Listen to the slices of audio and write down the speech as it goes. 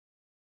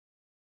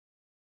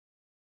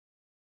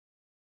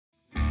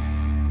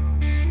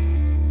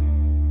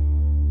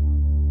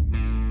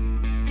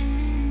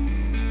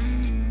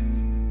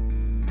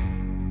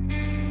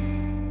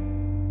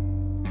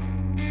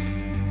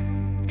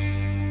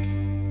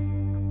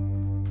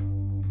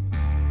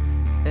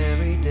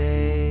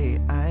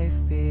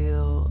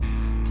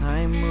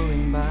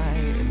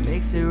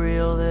makes it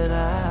real that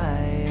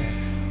I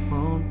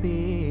won't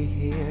be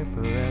here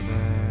forever.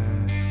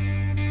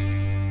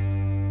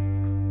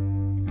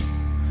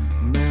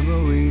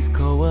 Memories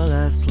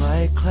coalesce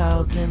like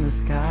clouds in the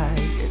sky.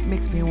 It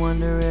makes me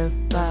wonder if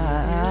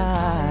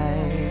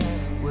I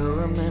will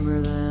remember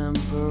them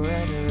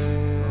forever.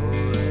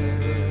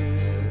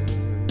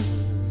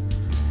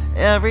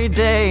 Every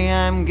day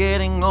I'm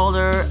getting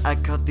older. I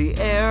cut the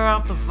air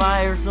off the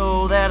fire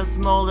so that it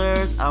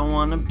smolders. I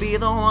wanna be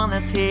the one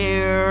that's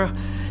here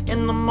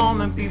in the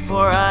moment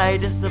before I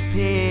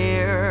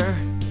disappear.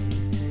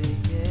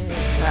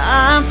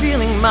 I'm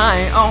feeling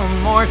my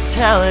own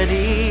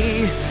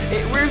mortality.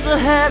 It rears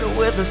ahead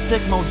with a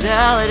sick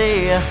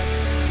modality,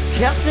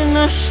 casting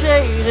a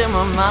shade in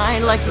my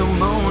mind like the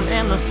moon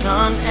and the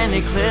sun, an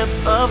eclipse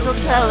of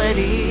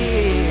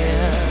totality.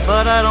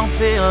 But I don't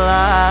feel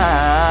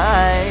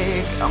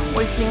like I'm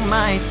wasting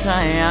my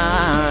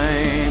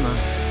time,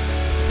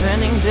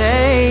 spending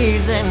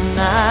days and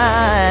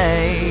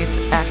nights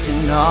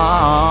acting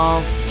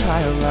all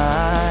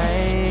childlike.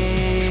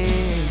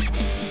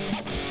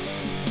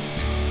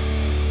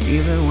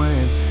 Even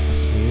when I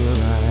feel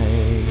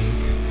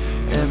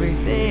like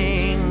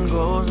everything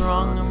goes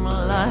wrong in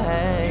my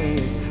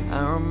life,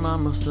 I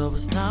remind myself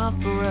it's not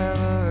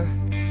forever.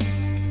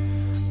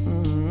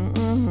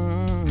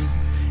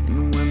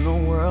 And when the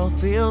world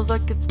feels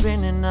like it's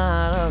spinning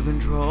out of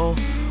control,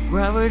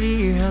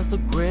 gravity has the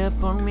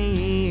grip on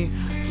me,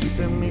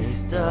 keeping me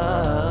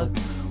stuck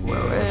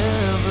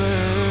wherever.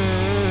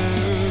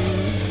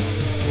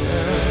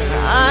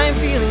 I'm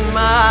feeling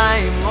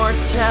my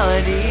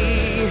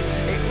mortality.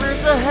 It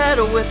rears ahead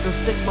with a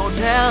sick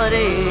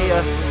modality,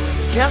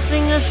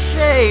 casting a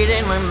shade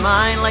in my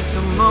mind like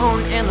the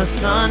moon and the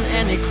sun,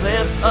 an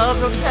eclipse of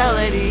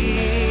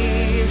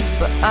totality.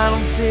 But I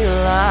don't feel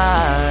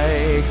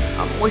like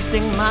I'm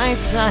wasting my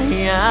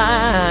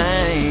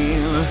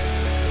time,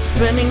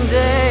 spending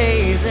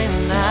days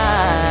and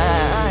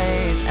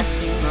nights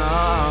acting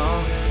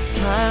all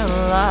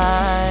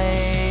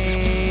childlike.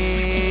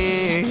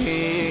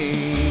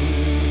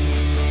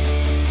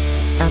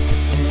 At the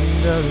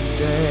end of the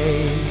day,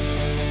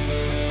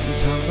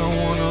 sometimes I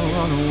wanna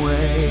run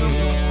away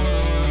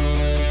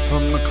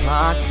from the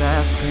clock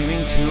that's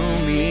screaming to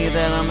me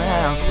that I'm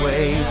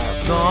halfway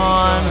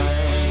gone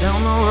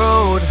down the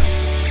road.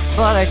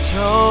 But I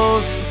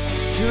chose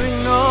to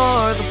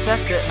ignore the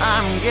fact that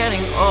I'm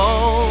getting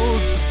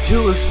old,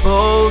 to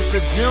expose the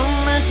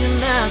dimension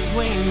that's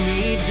weighing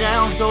me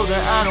down so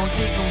that I don't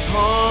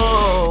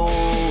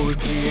decompose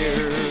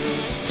here.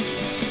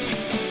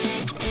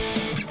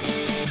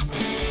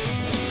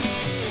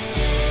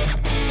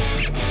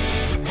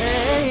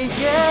 Hey,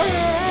 yeah,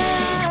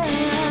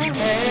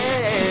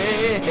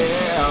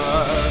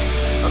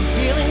 I'm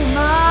feeling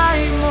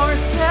my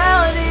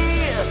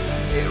mortality.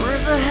 It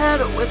rears ahead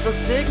with a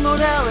sick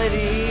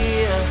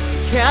modality,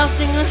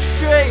 casting a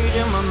shade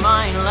in my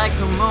mind like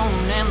the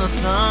moon and the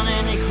sun,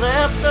 an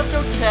eclipse of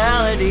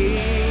totality.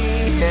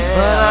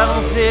 But I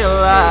don't feel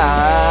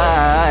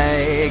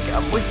like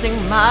I'm wasting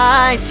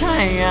my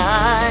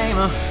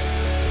time,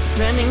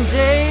 spending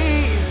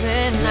days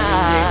and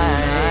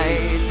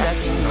nights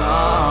acting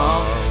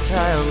all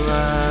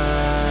childlike.